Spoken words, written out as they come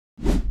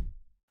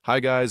Hi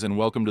guys, and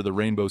welcome to the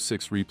Rainbow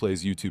Six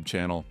Replays YouTube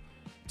channel.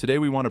 Today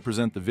we want to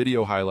present the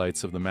video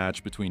highlights of the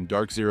match between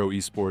DarkZero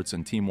Esports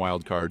and Team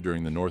Wildcard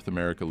during the North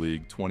America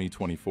League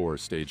 2024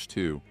 Stage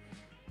 2.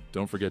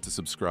 Don't forget to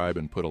subscribe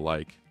and put a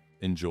like.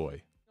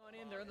 Enjoy.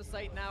 They're in the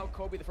site now.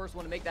 Kobe, the first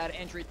one to make that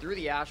entry through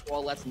the ash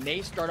wall, lets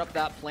Nate start up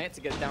that plant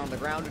to get it down on the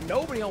ground.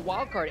 Nobody on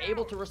Wildcard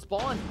able to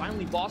respond.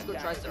 Finally, Bosco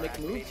tries to make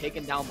a move,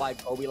 taken down by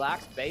Kobe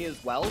Lax. Bay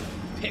as well,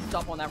 picked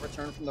up on that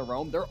return from the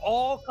roam. They're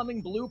all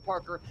coming blue,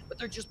 Parker, but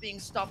they're just being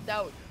stuffed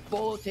out.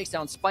 Bolo takes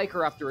down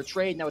Spiker after a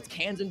trade. Now it's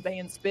Kansan, Bay,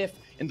 and Spiff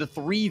in the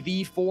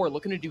 3v4,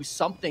 looking to do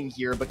something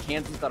here, but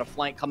Kansan's got a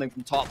flank coming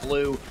from top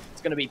blue.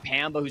 It's going to be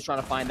Pamba who's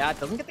trying to find that.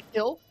 Doesn't get the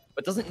kill,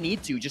 but doesn't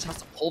need to, just has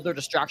to pull their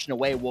distraction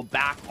away. Will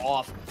back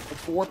off. With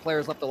 4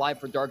 players left alive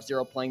for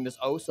DarkZero playing this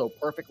oh so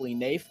perfectly.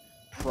 Nafe,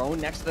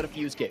 prone next to the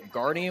defuse kit,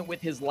 guarding it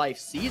with his life,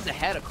 sees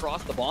ahead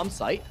across the bomb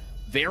site.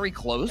 Very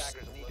close.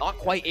 Not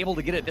quite able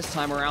to get it this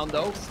time around,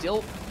 though.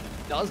 Still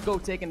does go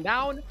taken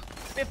down.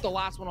 Fifth, the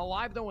last one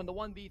alive, though, in the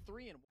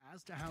 1v3. And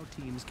as to how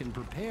teams can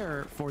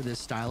prepare for this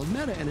style of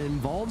meta, and it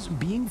involves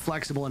being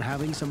flexible and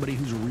having somebody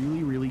who's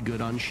really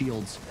good on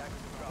shields.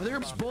 Whether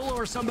it's Bolo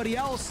or somebody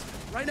else,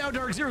 right now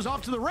DarkZero's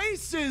off to the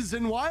races,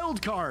 and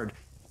Wildcard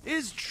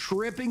is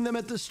tripping them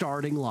at the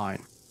starting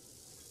line.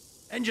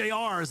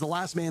 NJR is the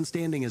last man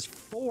standing as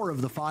 4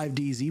 of the 5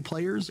 DZ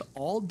players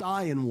all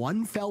die in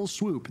one fell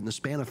swoop. In the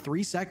span of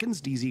 3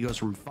 seconds, DZ goes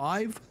from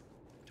 5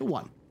 to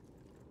 1.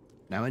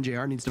 Now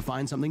NJR needs to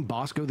find something.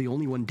 Bosco, the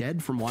only one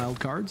dead from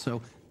Wildcard,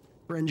 so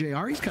for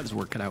NJR, he's got his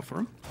work cut out for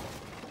him.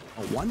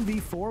 A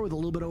 1v4 with a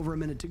little bit over a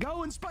minute to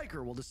go, and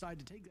Spiker will decide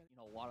to take that.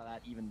 A lot of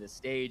that even this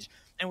stage,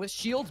 and with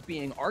shields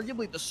being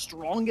arguably the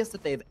strongest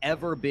that they've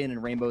ever been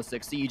in Rainbow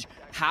Six Siege,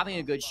 having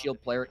a good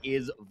shield player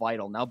is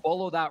vital. Now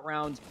Bolo that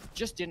round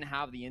just didn't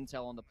have the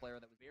intel on the player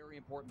that was a very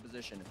important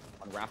position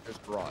on Raptor's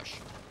Garage.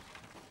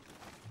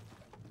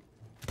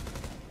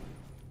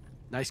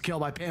 Nice kill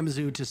by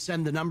Pamazoo to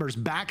send the numbers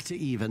back to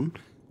even.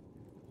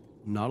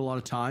 Not a lot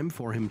of time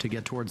for him to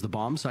get towards the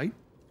bomb site.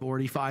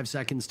 45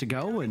 seconds to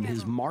go, and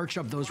his march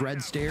up those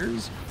red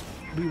stairs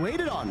will be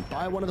waited on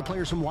by one of the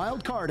players from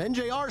Wildcard.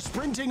 NJR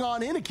sprinting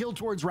on in, a kill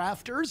towards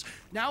Rafters.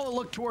 Now a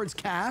look towards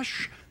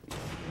Cash.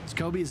 As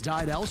Kobe has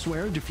died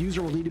elsewhere, Diffuser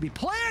will need to be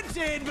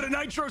planted, but a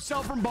Nitro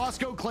cell from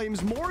Bosco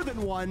claims more than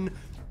one.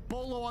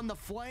 Bolo on the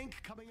flank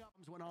coming up.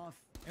 Went off.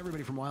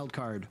 Everybody from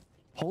Wildcard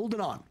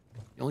holding on.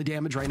 The only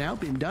damage right now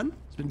being done.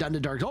 It's been done to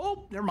Dark.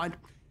 Oh, never mind.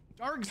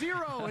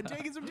 DarkZero and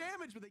taking some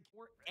damage, but they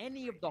or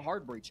any of the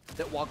hard breach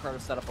that Wildcard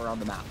has set up around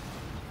the map.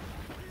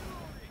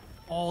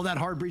 All that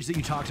hard breach that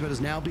you talked about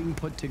is now being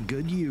put to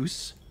good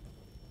use.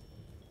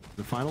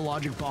 The final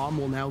logic bomb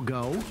will now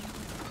go.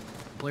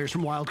 Players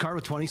from Wildcard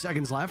with 20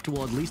 seconds left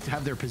will at least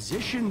have their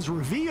positions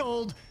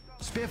revealed.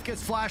 Spiff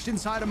gets flashed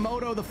inside a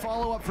moto. The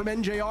follow-up from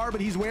NJR,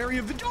 but he's wary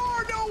of the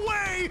door. No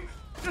way!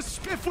 Does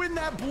Spiff win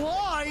that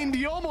blind?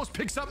 He almost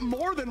picks up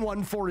more than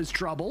one for his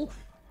trouble.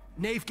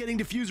 Nafe getting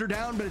Diffuser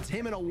down, but it's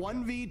him in a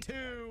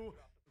 1v2.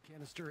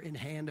 Canister in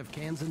hand of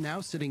Kansan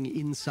now, sitting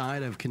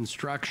inside of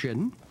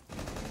construction.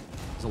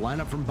 As a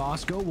lineup from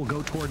Bosco will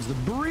go towards the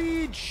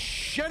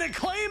breach, and it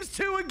claims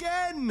 2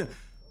 again.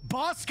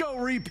 Bosco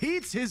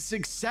repeats his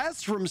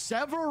success from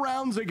several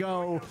rounds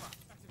ago,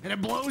 and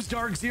it blows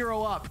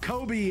DarkZero up.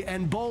 Kobe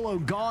and Bolo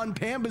gone.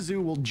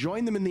 Pambazoo will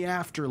join them in the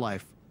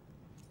afterlife.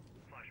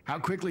 How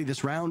quickly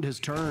this round has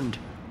turned.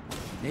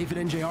 Nafe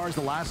and NJR is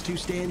the last 2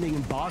 standing,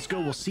 and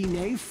Bosco will see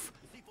Nafe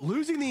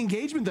losing the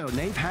engagement, though.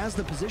 Nafe has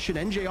the position.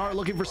 NJR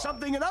looking for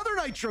something. Another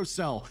Nitro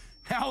cell.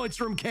 Now it's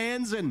from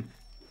Kansan.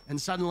 And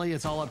suddenly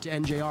it's all up to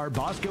NJR.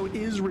 Bosco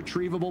is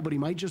retrievable, but he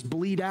might just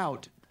bleed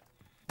out.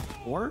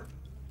 Or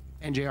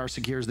NJR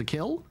secures the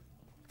kill.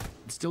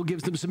 It still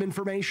gives them some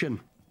information.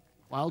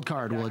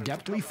 Wildcard will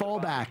adeptly fall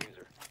back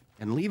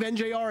and leave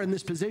NJR in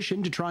this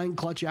position to try and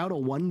clutch out a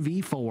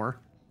 1v4.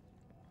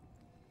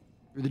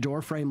 Through the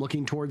door frame,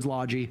 looking towards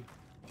Logi.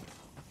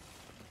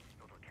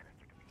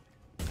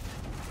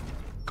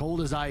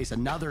 Cold as ice,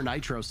 another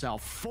Nitro cell.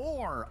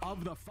 4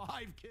 of the 5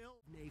 kills.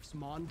 Nafe's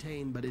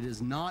Montaigne, but it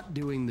is not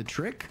doing the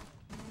trick.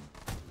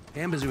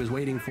 Pambazoo is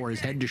waiting for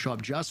his head to show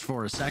up just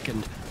for a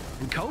second.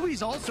 And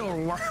Kobe's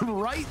also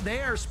right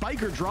there.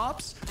 Spiker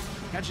drops,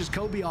 catches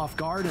Kobe off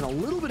guard, and a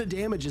little bit of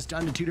damage is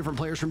done to 2 different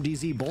players from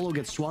DZ. Bolo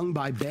gets swung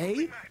by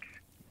Bay.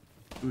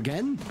 Who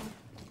again,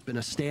 been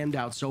a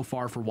standout so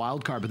far for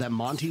Wildcard, but that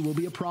Monty will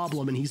be a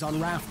problem, and he's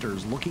on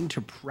Rafters, looking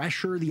to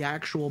pressure the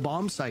actual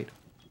bomb site.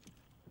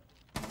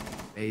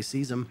 Bay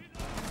sees him.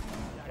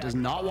 Does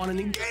not want an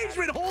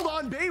engagement. Hold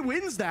on, Bay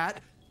wins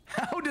that.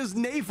 How does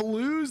Nafe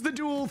lose the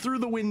duel through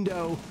the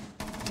window?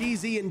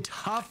 DZ in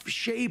tough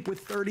shape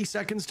with 30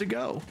 seconds to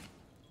go.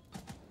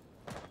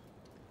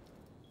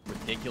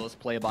 Ridiculous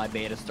play by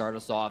Bay to start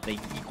us off. They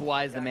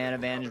equalize the man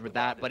advantage with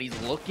that, but he's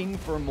looking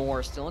for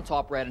more. Still in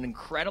top red, an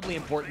incredibly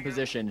important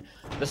position.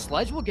 The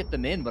sledge will get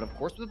them in, but of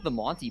course with the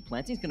Monty,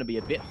 planting is going to be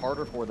a bit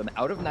harder for them.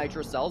 Out of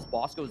Nitro cells,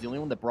 Bosco is the only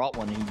one that brought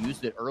one, and he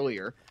used it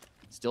earlier.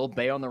 Still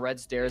Bay on the red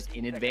stairs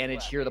in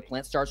advantage here. The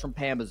plant starts from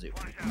Pambazoo.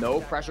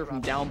 No pressure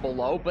from down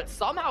below, but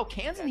somehow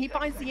Kansan, he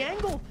finds the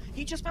angle.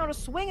 He just found a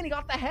swing and he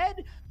got the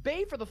head.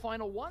 Bay for the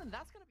final one, and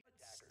that's going to be...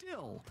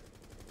 Still,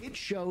 it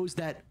shows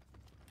that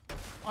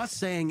us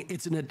saying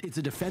it's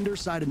a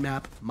defender-sided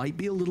map might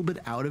be a little bit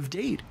out of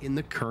date in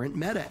the current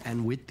meta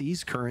and with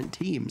these current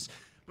teams.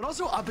 But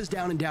also up is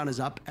down and down is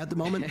up at the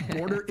moment.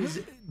 Border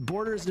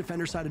is a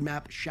defender-sided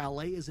map.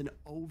 Chalet is an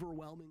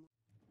overwhelming...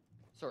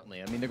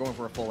 Certainly. I mean, they're going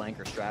for a full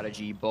anchor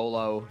strategy.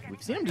 Bolo,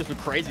 we've seen him just do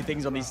crazy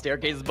things on these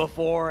staircases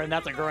before, and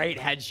that's a great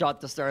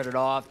headshot to start it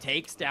off.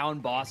 Takes down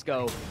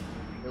Bosco.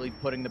 Really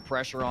putting the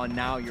pressure on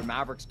now. Your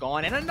Maverick's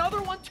gone. And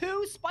another one,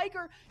 too.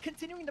 Spiker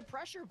continuing the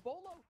pressure.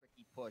 Bolo.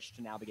 He pushed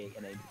to navigate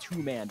in a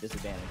two-man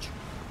disadvantage.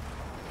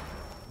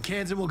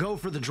 Kansan will go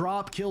for the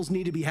drop. Kills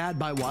need to be had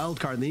by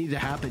Wildcard. They need to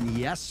happen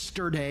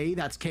yesterday.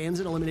 That's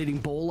Kansan eliminating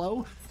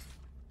Bolo.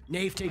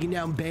 Nafe taking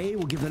down Bay.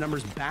 Will give the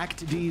numbers back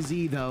to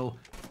DZ, though.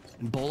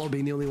 And Bolo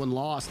being the only one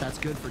lost. That's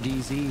good for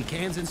DZ.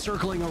 Kansan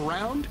circling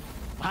around.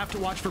 We'll have to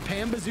watch for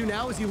Pambazoo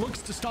now as he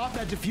looks to stop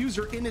that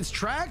diffuser in its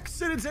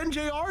tracks. And it's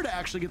NJR to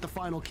actually get the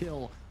final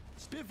kill.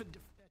 Spiff and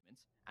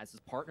as his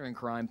partner in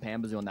crime,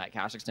 Pambazoo on that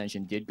cash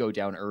extension did go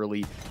down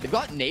early. They've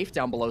got Nafe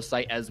down below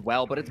site as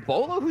well, but it's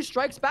Bolo who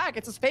strikes back.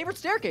 It's his favorite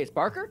staircase,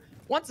 Barker.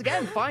 Once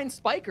again, finds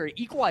Spiker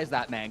to equalize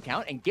that man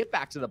count and get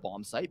back to the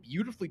bomb site.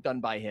 Beautifully done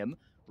by him,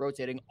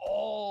 rotating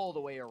all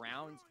the way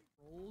around.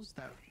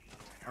 That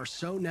are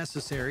so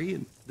necessary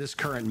in this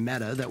current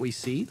meta that we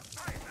see.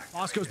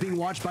 Bosco's being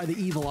watched by the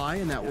Evil Eye,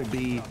 and that will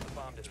be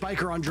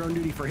Spiker on drone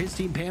duty for his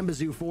team.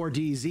 Pambazoo for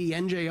DZ.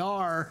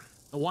 NJR,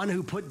 the one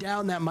who put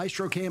down that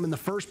Maestro cam in the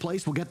first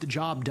place, will get the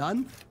job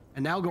done.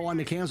 And now go on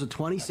to cams with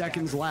 20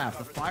 seconds left.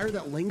 The fire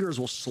that lingers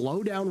will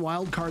slow down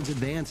Wildcard's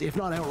advance, if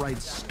not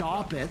outright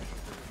stop it.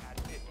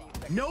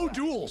 No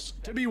duels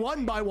to be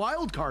won by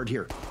Wildcard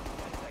here.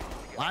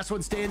 Last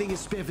one standing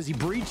is Spiff as he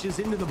breaches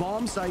into the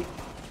bomb site.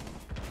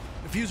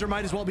 Diffuser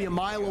might as well be a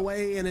mile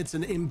away, and it's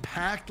an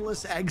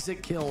impactless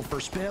exit kill for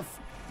Spiff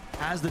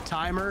as the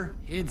timer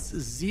hits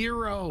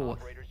 0.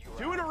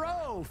 2 in a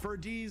row for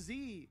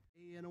DZ.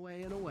 And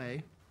away and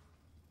away.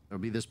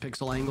 There'll be this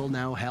pixel angle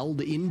now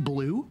held in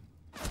blue.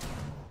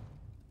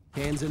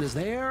 Kansan is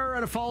there,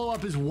 and a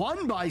follow-up is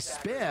won by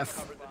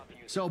Spiff.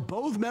 So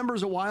both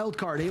members of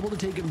Wildcard able to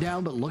take him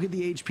down, but look at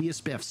the HP of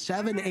Spiff.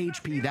 7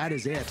 HP, that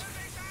is it.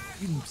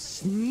 You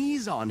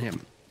sneeze on him,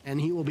 and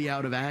he will be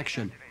out of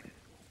action.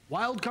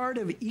 Wildcard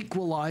have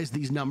equalized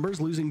these numbers,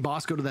 losing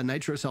Bosco to that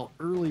Nitro Cell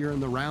earlier in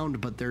the round,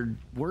 but their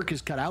work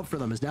is cut out for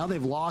them as now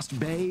they've lost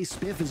Bay.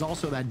 Spiff is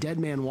also that dead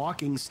man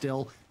walking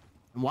still.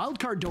 And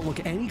Wildcard don't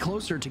look any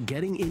closer to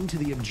getting into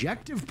the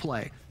objective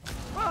play.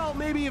 Well,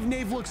 maybe if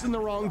Nave looks in the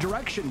wrong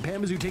direction.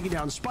 Pambazoo taking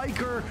down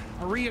Spiker,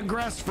 a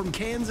re-aggress from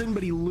Kansan,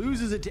 but he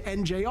loses it to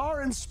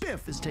NJR, and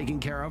Spiff is taken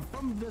care of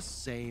from the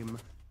same.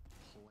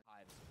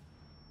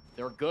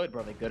 They're good,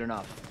 bro. They're good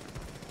enough.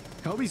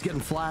 Kobe's getting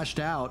flashed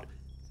out.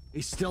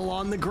 He's still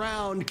on the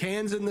ground.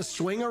 Kansan the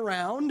swing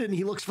around, and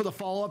he looks for the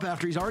follow-up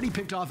after he's already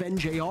picked off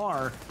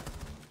NJR.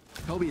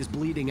 Kobe is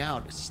bleeding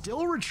out.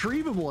 Still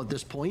retrievable at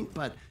this point,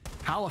 but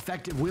how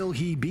effective will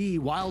he be?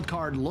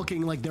 Wildcard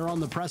looking like they're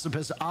on the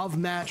precipice of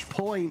match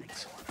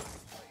point.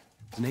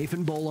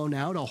 Nathan Bolo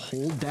now to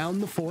hold down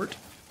the fort.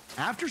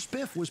 After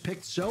Spiff was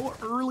picked so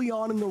early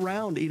on in the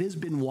round, it has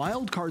been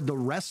Wildcard the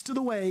rest of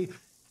the way.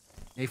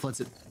 Nafe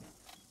lets it.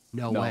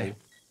 No way.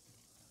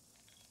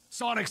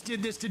 Soniqs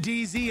did this to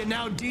DZ, and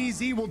now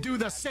DZ will do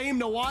the same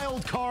to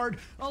Wildcard.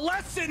 A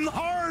lesson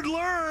hard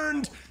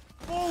learned.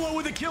 Bolo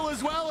with a kill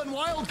as well, and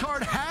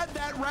Wildcard had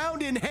that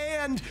round in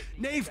hand.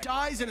 Nafe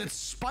dies, and it's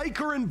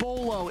Spiker and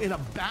Bolo in a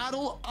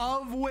battle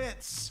of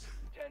wits.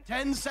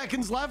 10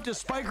 seconds left as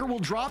Spiker will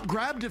drop,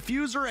 grab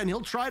Diffuser, and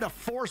he'll try to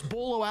force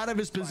Bolo out of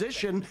his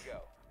position.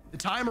 The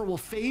timer will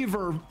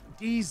favor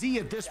DZ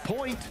at this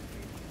point.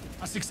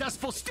 A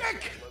successful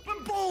stick,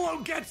 but Bolo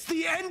gets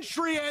the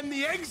entry and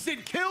the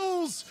exit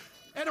kills.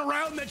 And a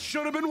round that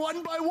should have been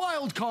won by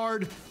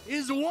Wildcard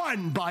is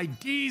won by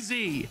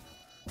DZ.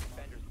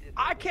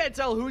 I can't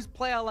tell whose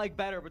play I like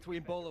better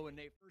between Bolo and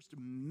Nate. First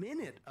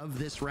minute of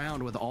this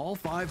round with all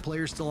 5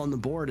 players still on the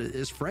board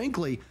is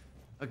frankly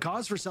a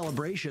cause for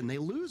celebration. They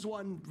lose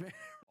one.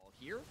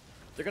 Here,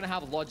 they're going to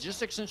have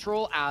logistics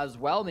control as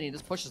well, meaning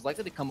this push is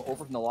likely to come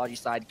over from the Logi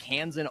side.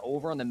 Kansan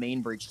over on the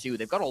main bridge too.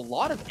 They've got a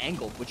lot of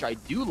angles, which I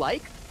do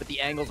like, but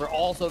the angles are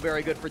also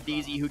very good for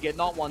DZ, who get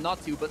not 1,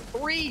 not 2, but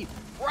 3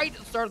 right at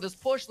the start of this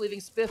push, leaving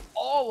Spiff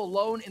all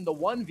alone in the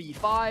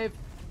 1v5.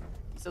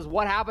 He says,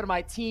 what happened to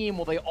my team?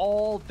 Well, they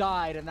all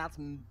died, and that's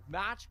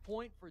match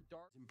point for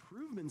Dark.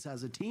 Improvements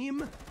as a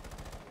team,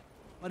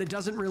 but it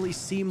doesn't really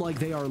seem like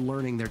they are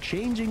learning. They're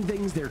changing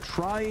things, they're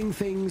trying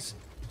things.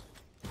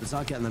 It's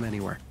not getting them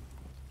anywhere.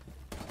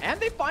 And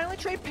they finally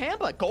trade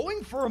Pamba,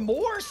 going for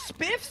more.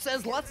 Spiff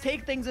says, let's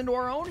take things into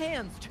our own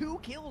hands. 2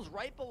 kills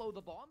right below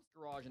the bomb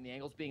garage, and the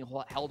angle's being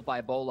held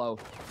by Bolo.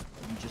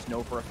 You just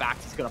know for a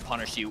fact he's going to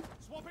punish you.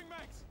 Swapping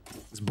mags.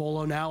 As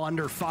Bolo now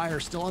under fire,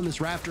 still on this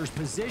Raptors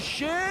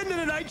position,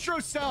 and a Nitro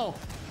Cell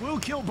will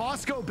kill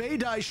Bosco. Bay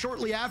dies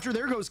shortly after.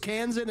 There goes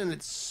Kansan, and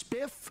it's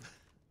Spiff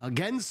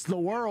against the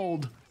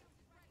world.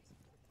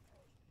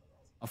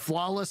 A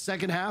flawless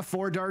second half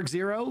for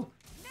DarkZero.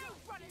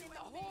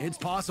 It's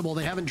possible.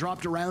 They haven't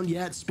dropped around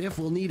yet. Spiff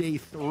will need a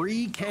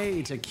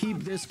 3K to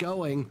keep this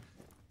going.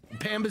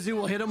 Pambazoo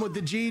will hit him with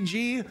the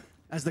GG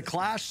as the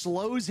Clash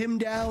slows him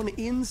down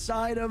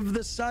inside of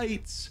the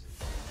sights.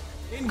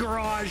 In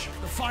Garage,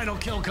 the final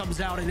kill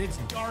comes out, and it's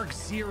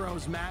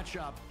DarkZero's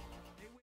matchup.